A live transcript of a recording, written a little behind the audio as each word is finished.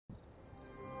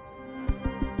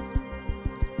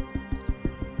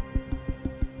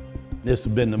This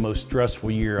has been the most stressful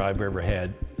year I've ever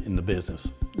had in the business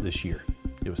this year.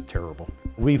 It was terrible.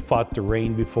 We fought the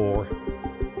rain before,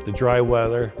 the dry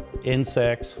weather,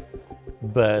 insects,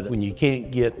 but when you can't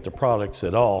get the products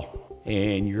at all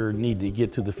and you need to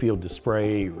get to the field to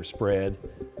spray or spread,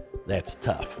 that's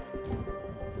tough.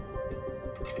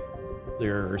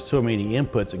 There are so many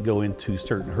inputs that go into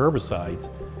certain herbicides.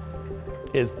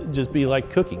 It's just be like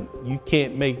cooking. You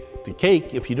can't make the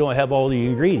cake if you don't have all the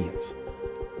ingredients.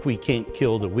 If we can't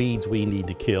kill the weeds we need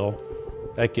to kill,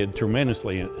 that could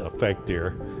tremendously affect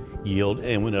their yield,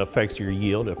 and when it affects your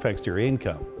yield, it affects your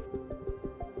income.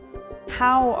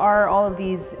 How are all of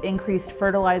these increased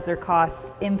fertilizer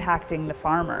costs impacting the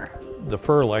farmer? The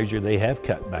fertilizer, they have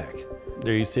cut back.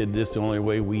 They said this is the only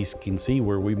way we can see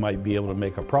where we might be able to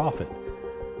make a profit.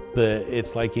 But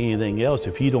it's like anything else,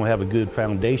 if you don't have a good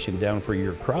foundation down for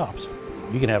your crops,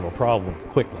 you can have a problem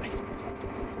quickly.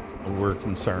 We're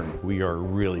concerned. We are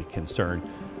really concerned.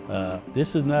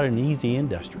 This is not an easy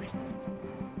industry.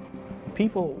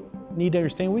 People need to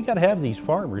understand we got to have these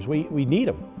farmers. We need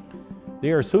them. They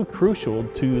are so crucial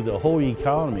to the whole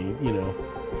economy,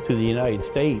 to the United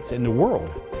States and the world.